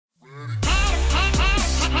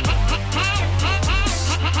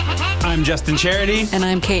I'm Justin Charity. And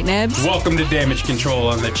I'm Kate Nibbs. Welcome to Damage Control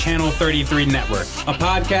on the Channel 33 Network, a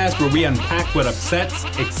podcast where we unpack what upsets,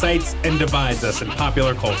 excites, and divides us in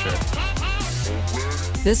popular culture.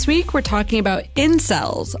 This week, we're talking about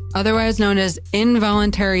incels, otherwise known as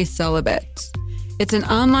involuntary celibates. It's an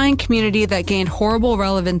online community that gained horrible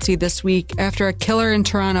relevancy this week after a killer in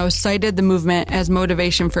Toronto cited the movement as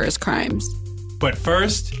motivation for his crimes. But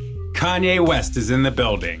first, Kanye West is in the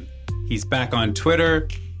building. He's back on Twitter.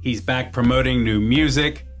 He's back promoting new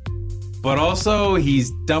music. But also, he's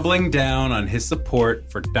doubling down on his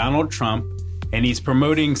support for Donald Trump, and he's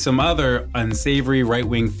promoting some other unsavory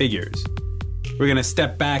right-wing figures. We're going to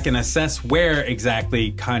step back and assess where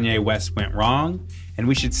exactly Kanye West went wrong. And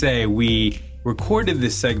we should say we recorded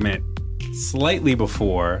this segment slightly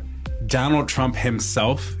before Donald Trump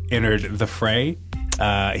himself entered the fray.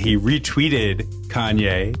 He retweeted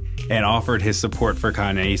Kanye and offered his support for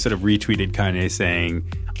Kanye. He sort of retweeted Kanye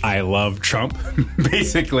saying, "I love Trump,"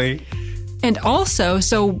 basically. And also,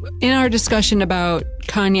 so in our discussion about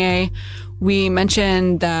Kanye, we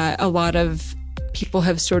mentioned that a lot of people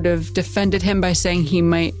have sort of defended him by saying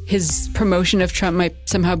his promotion of Trump might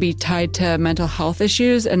somehow be tied to mental health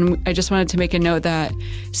issues. And I just wanted to make a note that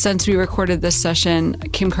since we recorded this session,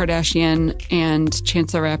 Kim Kardashian and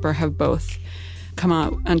Chance the Rapper have both come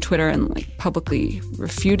out on Twitter and publicly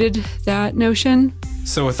refuted that notion.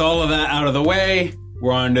 So with all of that out of the way,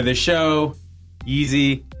 we're on to the show.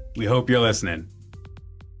 Easy. We hope you're listening.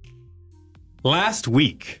 Last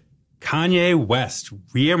week, Kanye West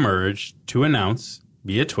reemerged to announce,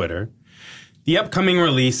 via Twitter, the upcoming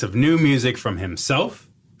release of new music from himself,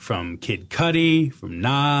 from Kid Cudi, from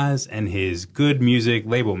Nas, and his Good Music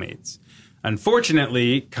label mates.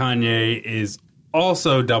 Unfortunately, Kanye is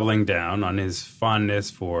also doubling down on his fondness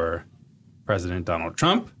for President Donald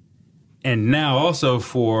Trump, and now also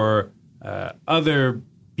for other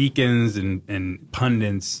beacons and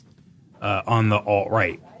pundits on the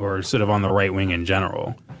alt-right, or sort of on the right wing in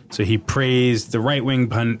general. So he praised the right-wing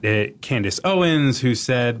pundit Candace Owens, who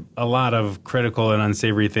said a lot of critical and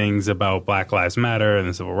unsavory things about Black Lives Matter and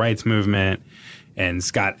the civil rights movement. And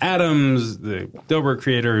Scott Adams, the Dilbert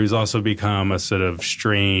creator, who's also become a sort of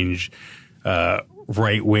strange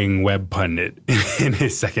right-wing web pundit in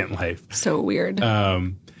his second life. So weird.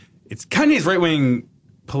 It's Kanye's right-wing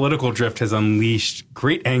political drift has unleashed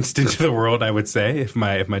great angst into the world, I would say, if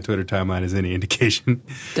my Twitter timeline is any indication.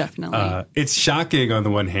 Definitely. It's shocking on the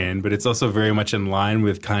one hand, but it's also very much in line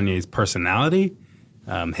with Kanye's personality,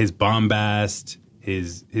 his bombast,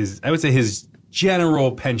 his I would say his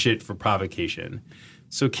general penchant for provocation.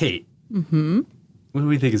 So, Kate, what do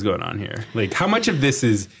we think is going on here? How much of this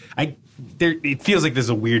is it feels like there's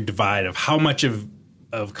a weird divide of how much of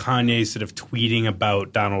Kanye sort of tweeting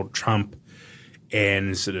about Donald Trump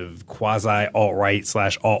and sort of quasi-alt-right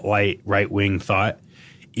 / alt-right right-wing thought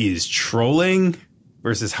is trolling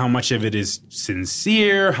versus how much of it is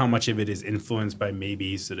sincere, how much of it is influenced by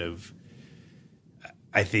maybe sort of,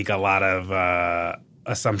 I think, a lot of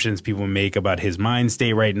assumptions people make about his mind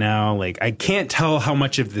state right now. I can't tell how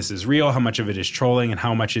much of this is real, how much of it is trolling, and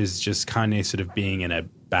how much is just Kanye sort of being in a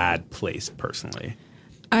bad place personally.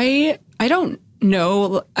 I don't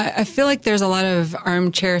know. I feel like there's a lot of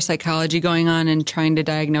armchair psychology going on and trying to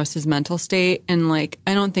diagnose his mental state. And I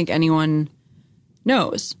don't think anyone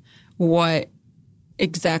knows what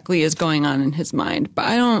exactly is going on in his mind. But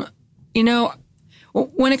I don't,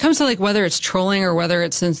 when it comes to whether it's trolling or whether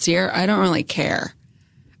it's sincere, I don't really care.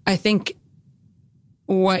 I think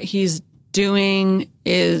what he's doing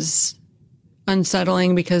is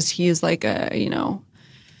unsettling because he's a,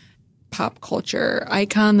 pop culture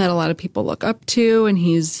icon that a lot of people look up to, and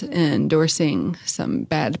he's endorsing some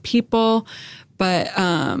bad people. But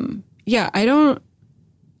yeah, I don't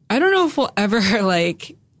know if we'll ever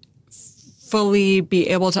fully be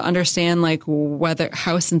able to understand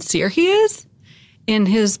how sincere he is in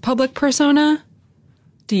his public persona.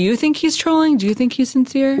 Do you think he's trolling? Do you think he's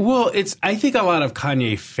sincere? Well, I think a lot of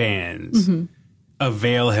Kanye fans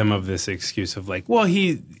avail him of this excuse of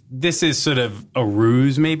this is sort of a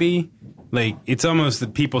ruse maybe. It's almost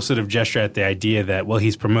that people sort of gesture at the idea that,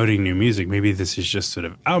 he's promoting new music. Maybe this is just sort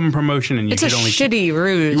of album promotion, and it's a shitty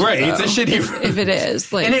ruse. Right, though, it's a shitty ruse. If it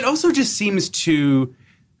is. And it also just seems to,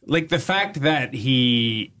 the fact that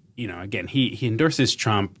he, again, he endorses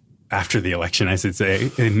Trump after the election, I should say,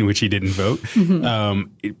 in which he didn't vote,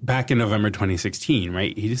 back in November 2016,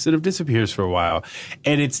 right? He just sort of disappears for a while.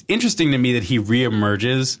 And it's interesting to me that he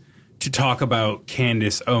reemerges to talk about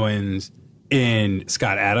Candace Owens and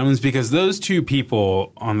Scott Adams, because those two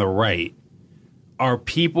people on the right are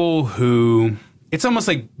people who it's almost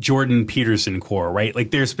like Jordan Peterson core, right?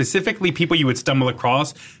 Like there's specifically people you would stumble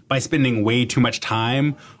across by spending way too much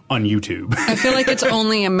time on YouTube. I feel like it's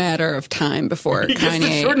only a matter of time before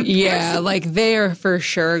Kanye. Yeah, like they are for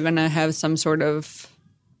sure going to have some sort of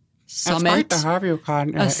summit. It's great to have you,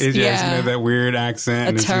 Kanye. Yeah, that weird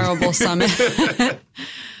accent. A terrible summit.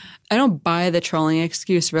 I don't buy the trolling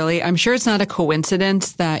excuse, really. I'm sure it's not a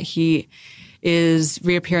coincidence that he is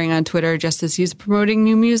reappearing on Twitter just as he's promoting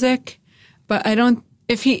new music. But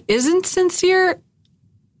if he isn't sincere,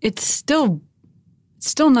 it's still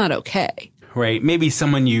not okay. Right. Maybe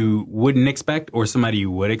someone you wouldn't expect or somebody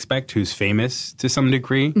you would expect who's famous to some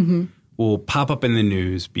degree will pop up in the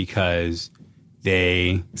news because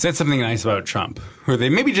they said something nice about Trump, or they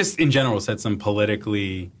maybe just in general said some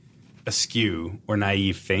politically askew or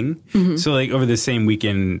naive thing. So like over the same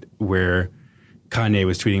weekend where Kanye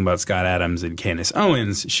was tweeting about Scott Adams and Candace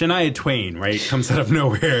Owens, Shania Twain, right, comes out of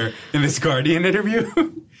nowhere in this Guardian interview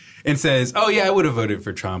and says, oh yeah, I would have voted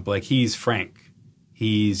for Trump. Like he's frank.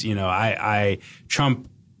 He's, Trump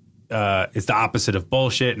is the opposite of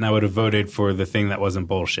bullshit, and I would have voted for the thing that wasn't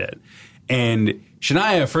bullshit. And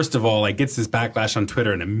Shania, first of all, like gets this backlash on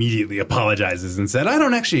Twitter and immediately apologizes and said, I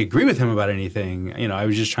don't actually agree with him about anything. I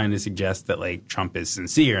was just trying to suggest that like Trump is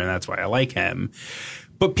sincere and that's why I like him.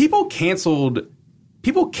 But people canceled,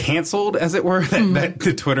 as it were, that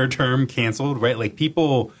the Twitter term canceled, right? Like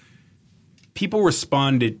people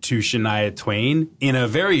responded to Shania Twain in a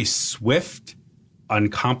very swift,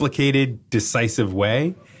 uncomplicated, decisive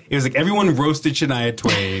way. It was like everyone roasted Shania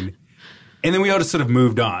Twain and then we all just sort of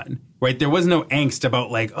moved on. Right, there was no angst about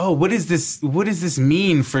like, oh, what does this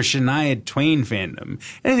mean for Shania Twain fandom?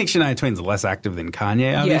 And I think Shania Twain's less active than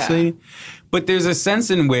Kanye, obviously. Yeah. But there's a sense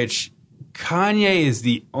in which Kanye is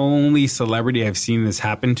the only celebrity I've seen this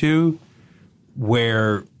happen to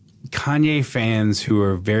where Kanye fans who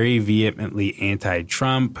are very vehemently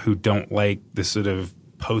anti-Trump, who don't like the sort of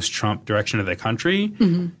post-Trump direction of the country,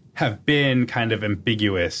 have been kind of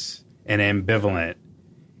ambiguous and ambivalent.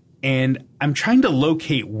 And I'm trying to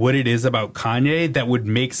locate what it is about Kanye that would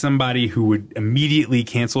make somebody who would immediately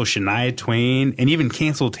cancel Shania Twain and even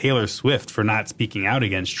cancel Taylor Swift for not speaking out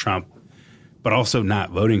against Trump, but also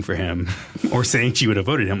not voting for him or saying she would have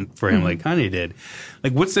voted for him like Kanye did.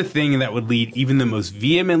 Like, what's the thing that would lead even the most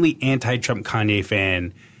vehemently anti-Trump Kanye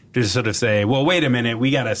fan to sort of say, well, wait a minute,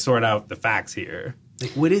 we got to sort out the facts here?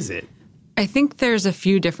 Like, what is it? I think there's a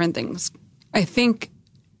few different things. I think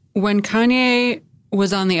when Kanye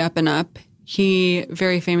was on the up and up, he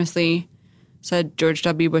very famously said George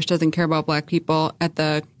W. Bush doesn't care about black people at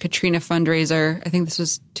the Katrina fundraiser. I think this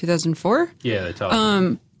was 2004. Yeah, they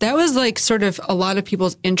told that was like sort of a lot of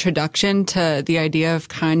people's introduction to the idea of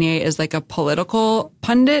Kanye as like a political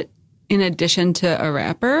pundit in addition to a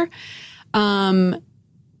rapper. And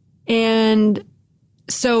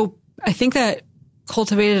so I think that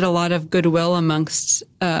cultivated a lot of goodwill amongst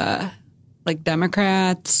like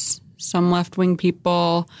Democrats, some left-wing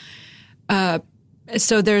people.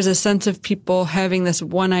 So there's a sense of people having this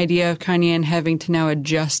one idea of Kanye and having to now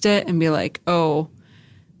adjust it and be like, oh,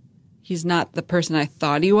 he's not the person I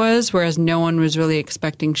thought he was, whereas no one was really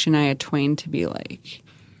expecting Shania Twain to be like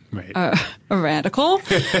a radical.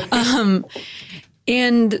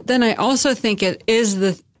 And then I also think it is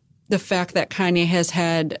the fact that Kanye has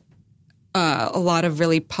had a lot of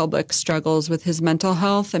really public struggles with his mental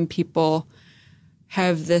health, and people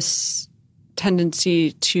have this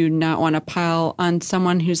tendency to not want to pile on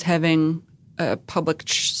someone who's having a public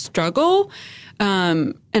struggle.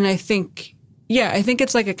 And I think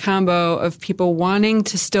it's like a combo of people wanting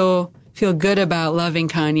to still feel good about loving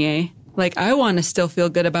Kanye. Like, I want to still feel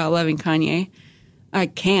good about loving Kanye. I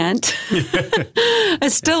can't. I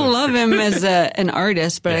still love him as an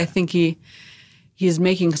artist, but I think he's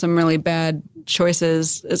making some really bad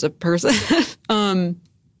choices as a person.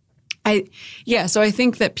 So I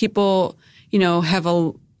think that people, have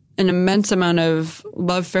an immense amount of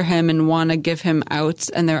love for him and want to give him outs,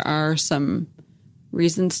 and there are some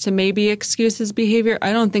reasons to maybe excuse his behavior.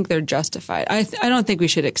 I don't think they're justified. I don't think we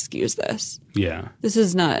should excuse this. Yeah. This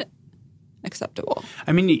is not acceptable.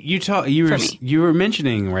 I mean, you were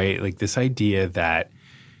mentioning, right, like this idea that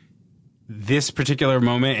this particular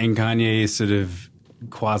moment in Kanye's sort of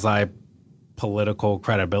quasi-political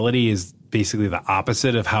credibility is basically the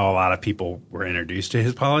opposite of how a lot of people were introduced to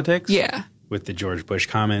his politics. Yeah. With the George Bush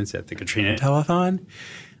comments at the Katrina telethon.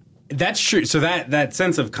 That's true. So that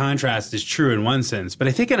sense of contrast is true in one sense. But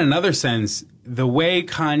I think in another sense, the way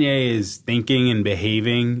Kanye is thinking and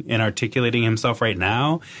behaving and articulating himself right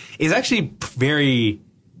now is actually very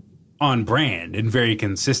on brand and very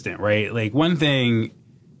consistent, right? Like, one thing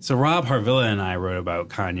So Rob Harvilla and I wrote about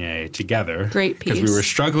Kanye together. Great piece. Because we were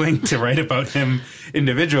struggling to write about him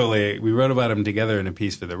individually. We wrote about him together in a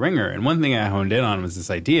piece for The Ringer. And one thing I honed in on was this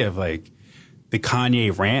idea of like the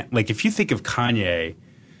Kanye rant. Like if you think of Kanye,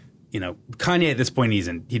 you know, Kanye at this point,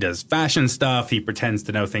 he does fashion stuff. He pretends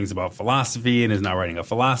to know things about philosophy and is now writing a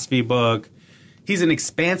philosophy book. He's an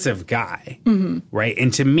expansive guy, right?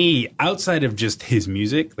 And to me, outside of just his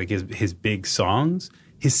music, like his big songs,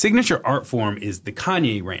 his signature art form is the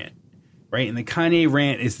Kanye rant, right? And the Kanye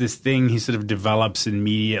rant is this thing he sort of develops in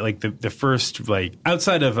media, like the first, like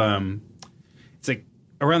outside of, it's like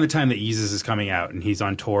around the time that Yeezus is coming out and he's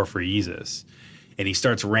on tour for Yeezus. And he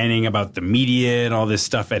starts ranting about the media and all this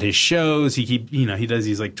stuff at his shows. He does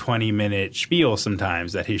these like 20-minute spiel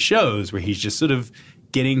sometimes at his shows where he's just sort of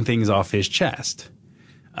getting things off his chest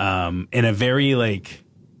in a very like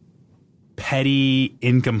petty,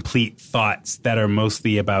 incomplete thoughts that are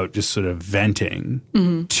mostly about just sort of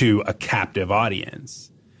venting to a captive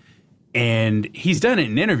audience. And he's done it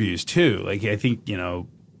in interviews too. Like I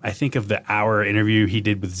think of the hour interview he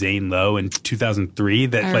did with Zane Lowe in 2003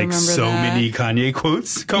 that like so many Kanye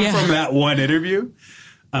quotes come from that one interview.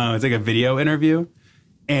 It's like a video interview.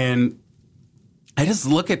 And I just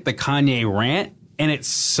look at the Kanye rant and it's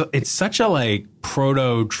such a like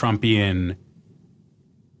proto-Trumpian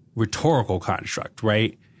rhetorical construct,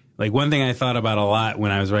 right? Like one thing I thought about a lot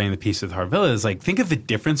when I was writing the piece with Harvilla is like, think of the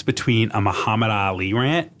difference between a Muhammad Ali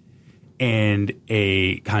rant and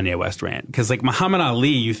a Kanye West rant. Because like Muhammad Ali,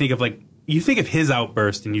 you think of his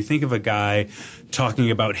outburst and you think of a guy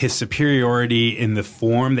talking about his superiority in the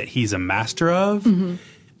form that he's a master of.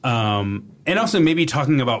 And also maybe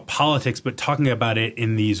talking about politics, but talking about it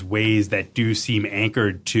in these ways that do seem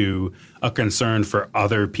anchored to a concern for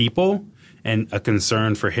other people and a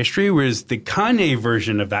concern for history. Whereas the Kanye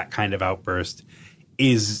version of that kind of outburst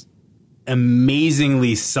is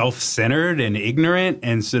amazingly self-centered and ignorant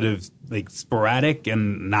and sort of like sporadic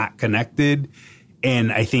and not connected,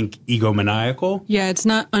 and I think egomaniacal. Yeah, it's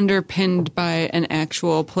not underpinned by an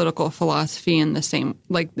actual political philosophy in the same,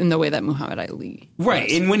 like in the way that Muhammad Ali was.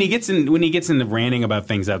 Right. And when he gets into ranting about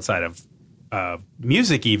things outside of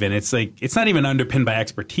music, even it's like it's not even underpinned by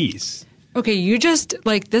expertise. Okay, you just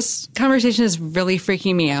like this conversation is really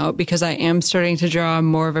freaking me out because I am starting to draw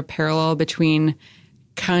more of a parallel between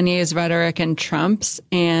Kanye's rhetoric and Trump's,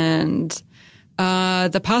 and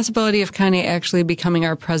the possibility of Kanye actually becoming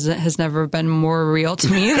our president has never been more real to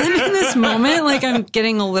me than in this moment. Like, I'm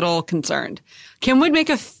getting a little concerned. Kim would make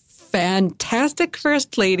a fantastic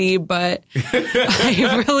first lady, but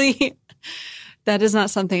I really, that is not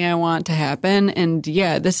something I want to happen. And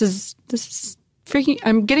yeah, this is freaking,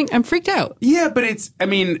 I'm freaked out. Yeah, but it's, I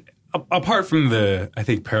mean, apart from the, I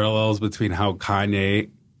think, parallels between how Kanye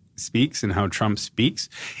speaks and how Trump speaks,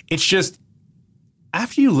 it's just,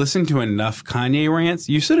 after you listen to enough Kanye rants,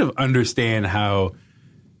 you sort of understand how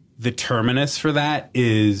the terminus for that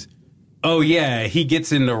is, oh yeah, he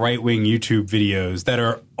gets into right-wing YouTube videos that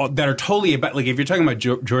are totally about, like if you're talking about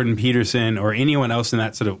Jordan Peterson or anyone else in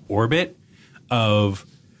that sort of orbit of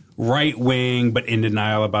right-wing but in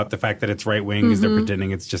denial about the fact that it's right-wing because they're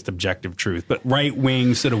pretending it's just objective truth. But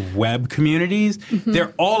right-wing sort of web communities,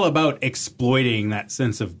 they're all about exploiting that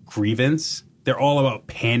sense of grievance. They're all about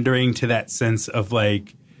pandering to that sense of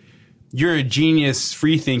like, you're a genius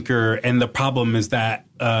free thinker, and the problem is that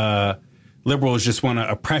liberals just want to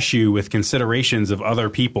oppress you with considerations of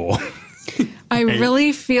other people. I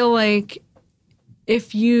really feel like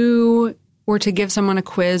if you were to give someone a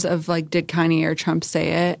quiz of like, did Kanye or Trump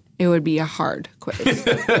say it, it would be a hard quiz.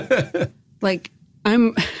 Like,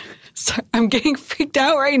 I'm getting freaked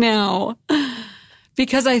out right now.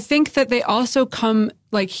 Because I think that they also come,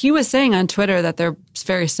 like he was saying on Twitter that they're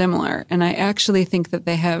very similar. And I actually think that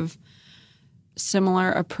they have similar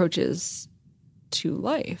approaches to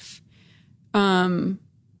life. It's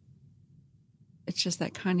just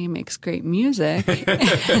that Kanye makes great music.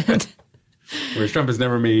 Whereas Trump has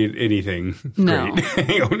never made anything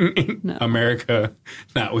great. No. America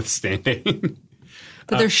notwithstanding.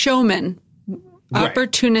 But they're showmen. Right.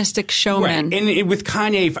 Opportunistic showmen. Right. And with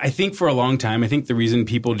Kanye, I think for a long time, I think the reason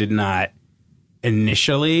people did not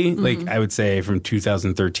initially, like I would say from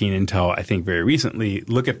 2013 until I think very recently,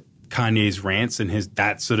 look at Kanye's rants and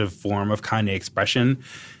that sort of form of Kanye expression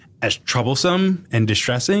as troublesome and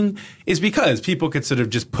distressing is because people could sort of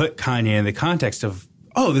just put Kanye in the context of,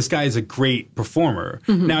 oh, this guy is a great performer.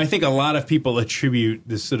 Now, I think a lot of people attribute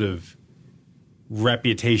this sort of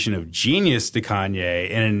reputation of genius to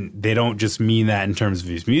Kanye, and they don't just mean that in terms of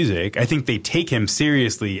his music. I think they take him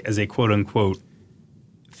seriously as a quote unquote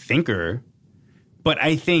thinker. But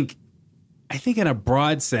I think in a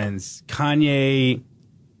broad sense, Kanye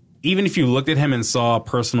even if you looked at him and saw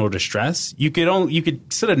personal distress, you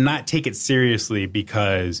could sort of not take it seriously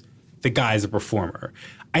because the guy's a performer.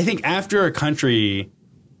 I think after a country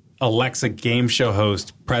elects a game show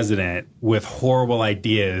host president with horrible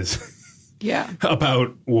ideas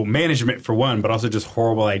about, well, management for one, but also just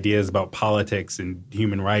horrible ideas about politics and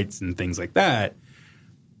human rights and things like that,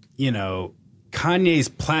 you know, Kanye's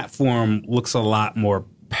platform looks a lot more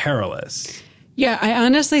perilous. Yeah, I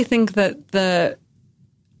honestly think that the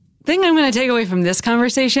thing I'm going to take away from this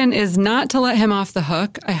conversation is not to let him off the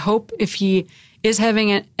hook. I hope if he is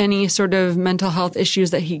having any sort of mental health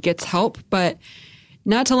issues that he gets help, but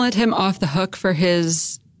not to let him off the hook for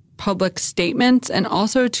his public statements, and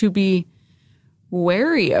also to be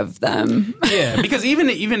wary of them. Yeah, because even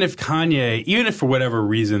if Kanye, even if for whatever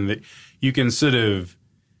reason that you can sort of,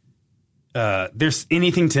 there's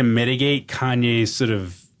anything to mitigate Kanye's sort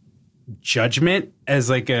of judgment as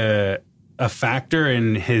like a factor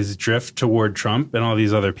in his drift toward Trump and all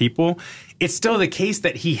these other people, it's still the case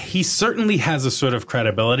that he certainly has a sort of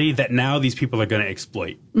credibility that now these people are going to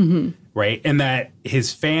exploit, right? And that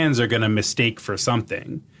his fans are going to mistake for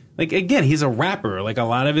something. Like, again, he's a rapper. Like, a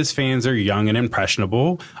lot of his fans are young and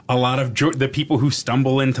impressionable. A lot of the people who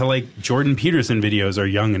stumble into, like, Jordan Peterson videos are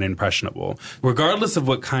young and impressionable. Regardless of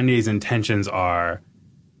what Kanye's intentions are,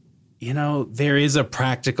 you know, there is a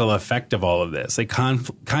practical effect of all of this. Like,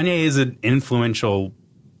 Kanye is an influential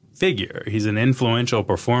figure. He's an influential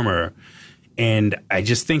performer. And I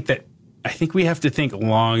just think we have to think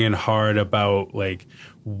long and hard about, like,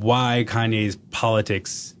 why Kanye's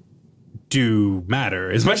politics do matter.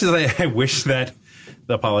 As much as I wish that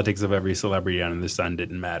the politics of every celebrity under the sun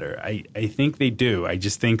didn't matter, I think they do. I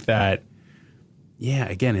just think that, yeah,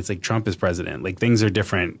 again, it's like Trump is president. Like, things are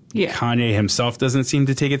different. Yeah. Kanye himself doesn't seem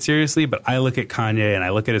to take it seriously, but I look at Kanye and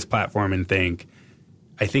I look at his platform and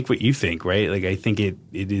I think what you think, right? Like, I think it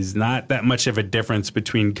is not that much of a difference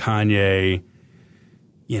between Kanye,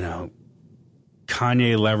 you know,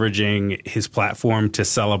 Kanye leveraging his platform to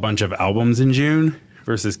sell a bunch of albums in June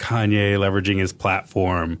versus Kanye leveraging his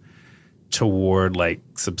platform toward, like,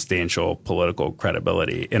 substantial political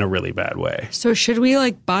credibility in a really bad way. So should we,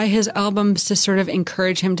 like, buy his albums to sort of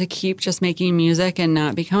encourage him to keep just making music and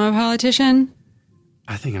not become a politician?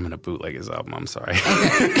 I think I'm going to bootleg his album. I'm sorry.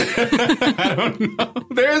 Okay. I don't know.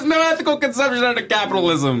 There is no ethical consumption under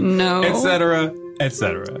capitalism. No. Et cetera, et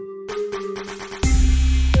cetera.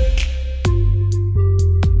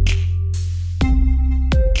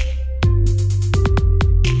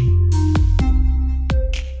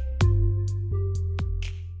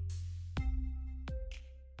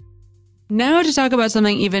 Now to talk about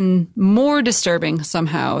something even more disturbing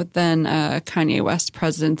somehow than Kanye West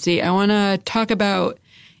presidency, I want to talk about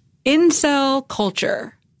incel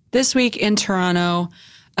culture. This week in Toronto,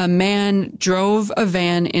 a man drove a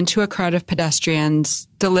van into a crowd of pedestrians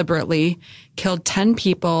deliberately, killed 10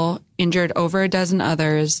 people, injured over a dozen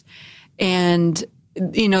others. And,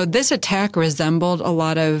 you know, this attack resembled a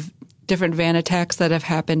lot of different van attacks that have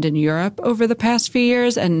happened in Europe over the past few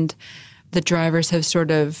years. And the drivers have sort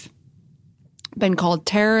of been called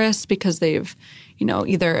terrorists because they've, you know,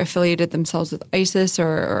 either affiliated themselves with ISIS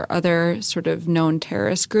or other sort of known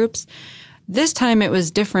terrorist groups. This time it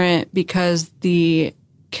was different because the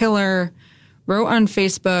killer wrote on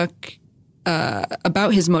Facebook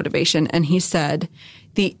about his motivation, and he said,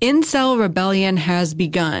 "The incel rebellion has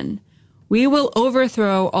begun. We will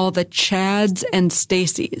overthrow all the Chads and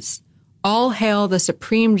Stacys. All hail the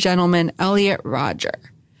supreme gentleman, Elliot Rodger."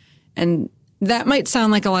 And that might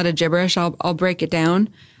sound like a lot of gibberish. I'll break it down.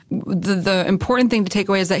 The important thing to take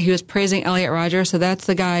away is that he was praising Elliot Rodger. So that's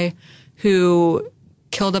the guy who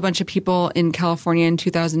killed a bunch of people in California in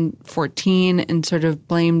 2014 and sort of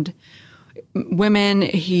blamed women.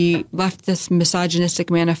 He left this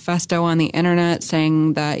misogynistic manifesto on the internet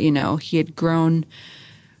saying that, you know, he had grown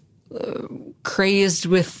crazed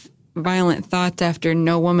with violent thoughts after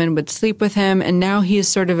no woman would sleep with him. And now he's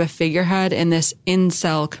sort of a figurehead in this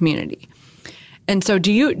incel community. And so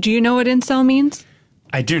do you know what incel means?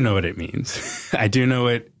 I do know what it means. I do know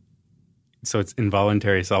it. So it's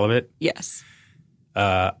involuntary celibate? Yes.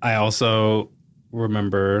 I also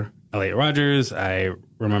remember Elliot Rodgers. I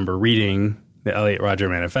remember reading the Elliot Rodger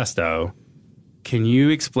Manifesto. Can you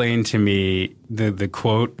explain to me the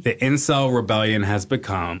quote, "The incel rebellion has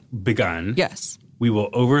begun. Yes. We will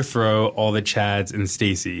overthrow all the Chads and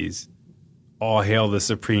Stacys. All hail the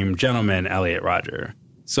supreme gentleman, Elliot Rodger."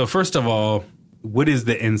 So first of all, what is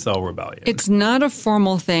the incel rebellion? It's not a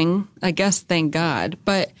formal thing, I guess, thank God,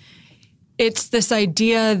 but it's this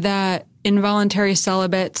idea that involuntary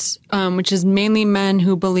celibates, which is mainly men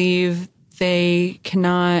who believe they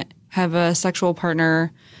cannot have a sexual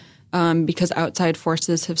partner because outside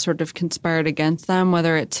forces have sort of conspired against them,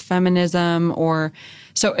 whether it's feminism or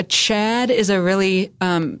so a Chad is a really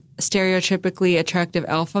stereotypically attractive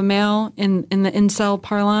alpha male in the incel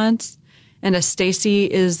parlance, and a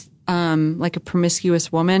Stacy is like a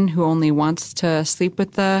promiscuous woman who only wants to sleep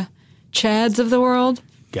with the Chads of the world.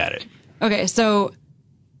 Got it. Okay, so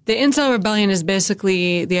the incel rebellion is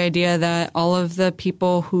basically the idea that all of the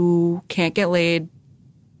people who can't get laid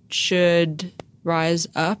should rise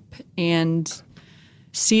up and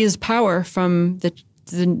seize power from the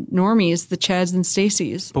normies, the Chads and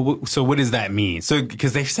Stacys. But so what does that mean? So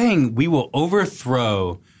because they're saying we will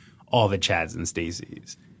overthrow all the Chads and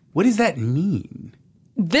Stacys. What does that mean?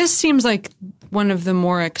 This seems like one of the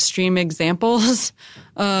more extreme examples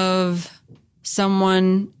of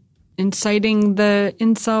someone inciting the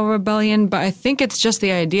incel rebellion, but I think it's just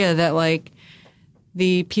the idea that like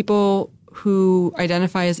the people who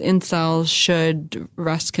identify as incels should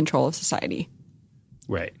wrest control of society.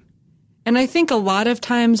 Right. And I think a lot of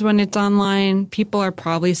times when it's online, people are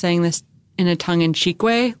probably saying this in a tongue-in-cheek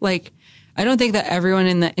way. Like, I don't think that everyone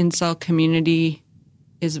in the incel community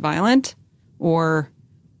is violent, or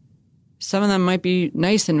some of them might be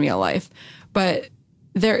nice in real life. But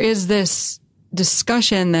there is this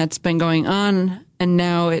discussion that's been going on, and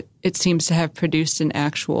now it seems to have produced an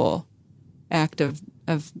actual act of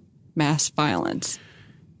mass violence.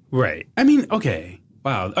 Right. I mean, okay.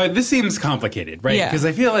 Wow. This seems complicated, right? Yeah. Because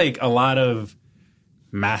I feel like a lot of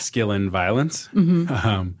masculine violence,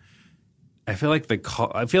 I feel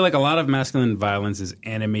like a lot of masculine violence is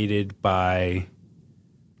animated by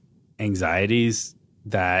anxieties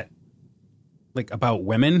that, like, about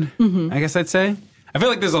women, I guess I'd say. I feel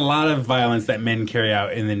like there's a lot of violence that men carry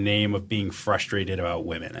out in the name of being frustrated about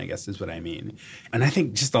women, I guess is what I mean. And I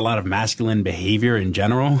think just a lot of masculine behavior in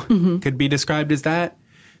general could be described as that.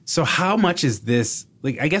 So how much is this,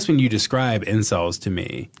 like, I guess when you describe incels to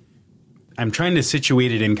me, I'm trying to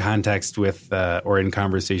situate it in context with, or in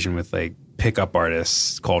conversation with, like, pickup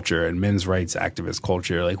artists culture and men's rights activist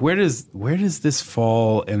culture. Like, where does this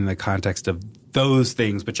fall in the context of those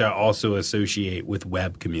things, which I also associate with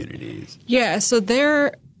web communities? Yeah, so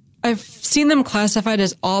I've seen them classified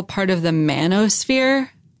as all part of the manosphere.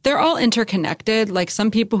 They're all interconnected. Like, some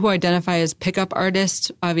people who identify as pickup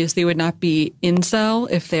artists obviously would not be incel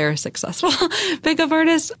if they're successful pickup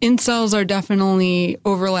artists. Incels are definitely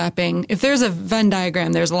overlapping. If there's a Venn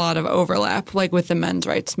diagram, there's a lot of overlap, like with the men's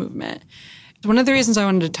rights movement. One of the reasons I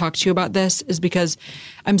wanted to talk to you about this is because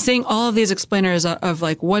I'm seeing all of these explainers of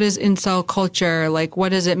like, what is incel culture? Like, what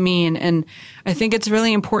does it mean? And I think it's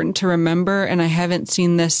really important to remember, and I haven't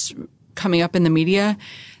seen this coming up in the media,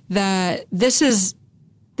 that this is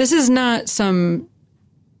not some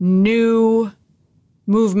new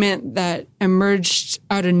movement that emerged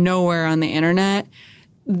out of nowhere on the internet.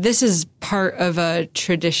 This is part of a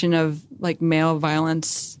tradition of like male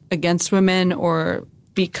violence against women, or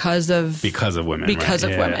because of women. Because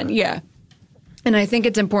of women, yeah. And I think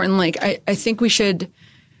it's important. Like, I think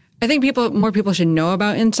more people should know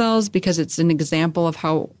about incels, because it's an example of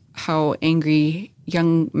how angry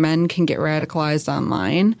young men can get radicalized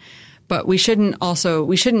online. But we shouldn't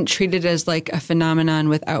treat it as like a phenomenon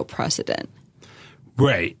without precedent.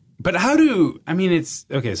 Right. But it's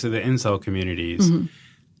okay. So the incel communities,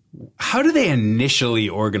 how do they initially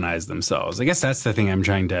organize themselves? I guess that's the thing I'm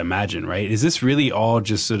trying to imagine, right? Is this really all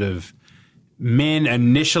just sort of men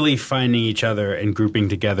initially finding each other and grouping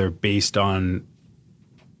together based on,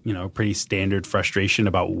 pretty standard frustration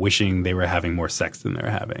about wishing they were having more sex than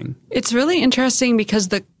they're having? It's really interesting because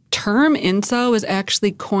the term incel was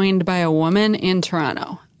actually coined by a woman in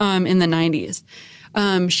Toronto in the 90s.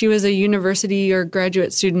 She was a university or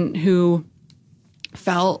graduate student who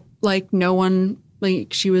felt like no one,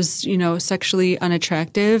 like she was, sexually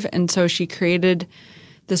unattractive. And so she created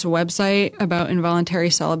this website about involuntary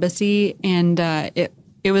celibacy, and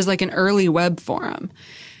it was like an early web forum.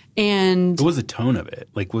 And what was the tone of it?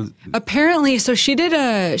 Apparently, so she did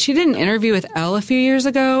an interview with Elle a few years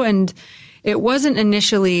ago, and it wasn't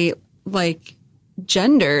initially like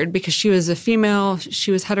gendered because she was a female,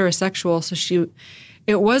 she was heterosexual, so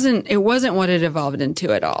it wasn't what it evolved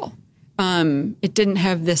into at all. It didn't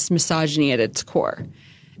have this misogyny at its core.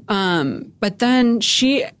 But then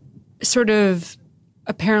she sort of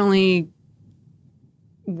apparently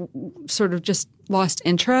sort of just lost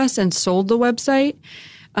interest and sold the website.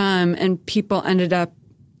 And people ended up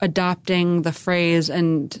adopting the phrase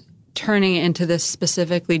and turning it into this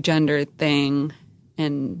specifically gendered thing,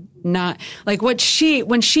 and not like when she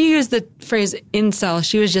used the phrase incel,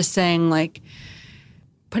 she was just saying like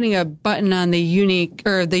putting a button on the unique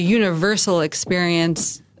or the universal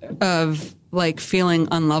experience of like feeling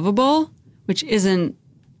unlovable, which isn't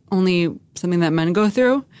only something that men go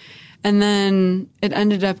through. And then it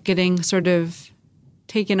ended up getting sort of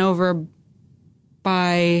taken over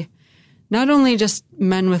by not only just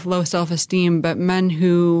men with low self-esteem, but men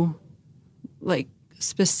who like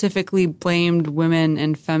specifically blamed women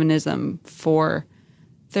and feminism for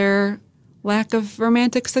their lack of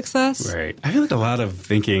romantic success. Right. I feel like a lot of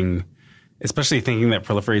thinking, especially thinking that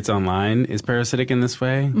proliferates online, is parasitic in this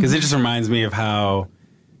way. Because it just reminds me of how...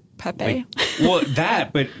 Pepe.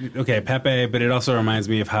 Pepe, but it also reminds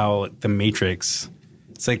me of how The Matrix,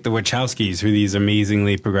 it's like the Wachowskis, who are these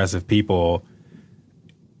amazingly progressive people,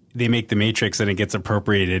 they make The Matrix and it gets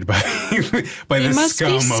appropriated by the scum of They must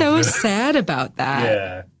be so sad about that.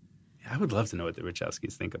 Yeah. I would love to know what the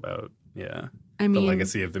Wachowskis think about, the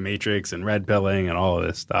legacy of The Matrix and red pilling and all of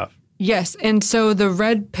this stuff. Yes, and so the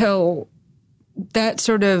red pill, that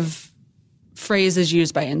sort of phrase is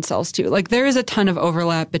used by incels too. Like there is a ton of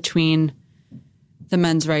overlap between the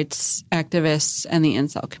men's rights activists and the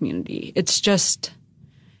incel community. It's just,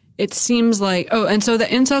 it seems like, and so the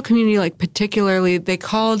incel community, like particularly, they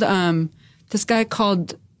called, this guy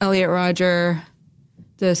called Elliot Rodger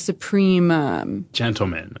the Supreme...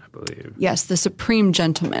 Gentleman, I believe. Yes, the Supreme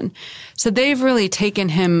Gentleman. So they've really taken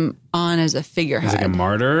him on as a figurehead. As like a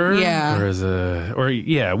martyr? Yeah.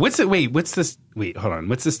 What's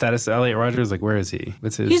the status of Elliot Rodgers? Like, where is he?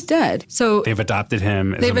 He's dead. So they've adopted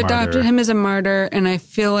him as a martyr. They've adopted him as a martyr, and I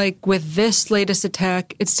feel like with this latest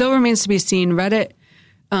attack, it still remains to be seen. Reddit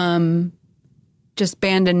just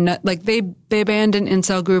banned they banned an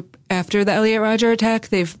incel group after the Elliot Rodger attack.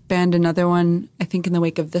 They've banned another one, I think, in the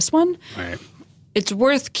wake of this one. Right. It's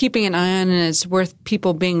worth keeping an eye on, and it's worth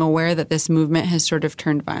people being aware that this movement has sort of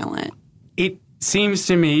turned violent. It seems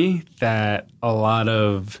to me that a lot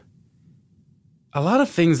of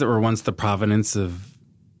things that were once the provenance of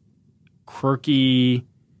quirky,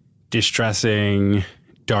 distressing,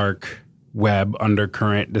 dark web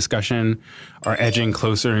undercurrent discussion are edging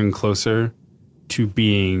closer and closer to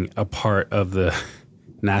being a part of the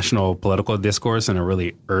national political discourse in a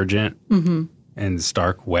really urgent and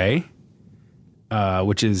stark way.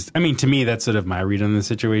 Which is, I mean, to me, that's sort of my read on the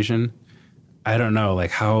situation. I don't know,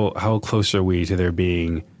 like, how close are we to there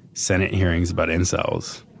being Senate hearings about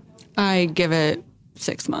incels? I give it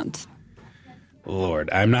 6 months. Lord,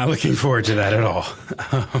 I'm not looking forward to that at all.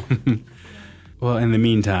 Well, in the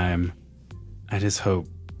meantime, I just hope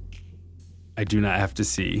I do not have to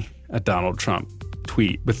see a Donald Trump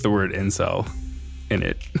tweet with the word incel in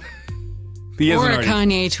it. Or a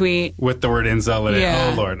Kanye tweet. With the word incel in it.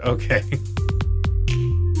 Oh, Lord. Okay.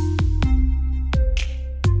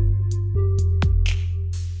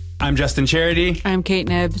 I'm Justin Charity. I'm Kate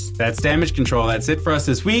Nibbs. That's Damage Control. That's it for us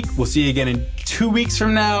this week. We'll see you again in 2 weeks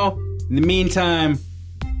from now. In the meantime,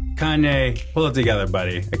 Kanye, pull it together,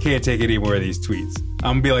 buddy. I can't take any more of these tweets.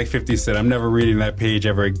 I'm gonna be like 50 Cent. I'm never reading that page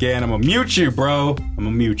ever again. I'm gonna mute you, bro. I'm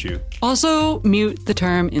gonna mute you. Also, mute the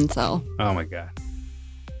term incel. Oh, my God.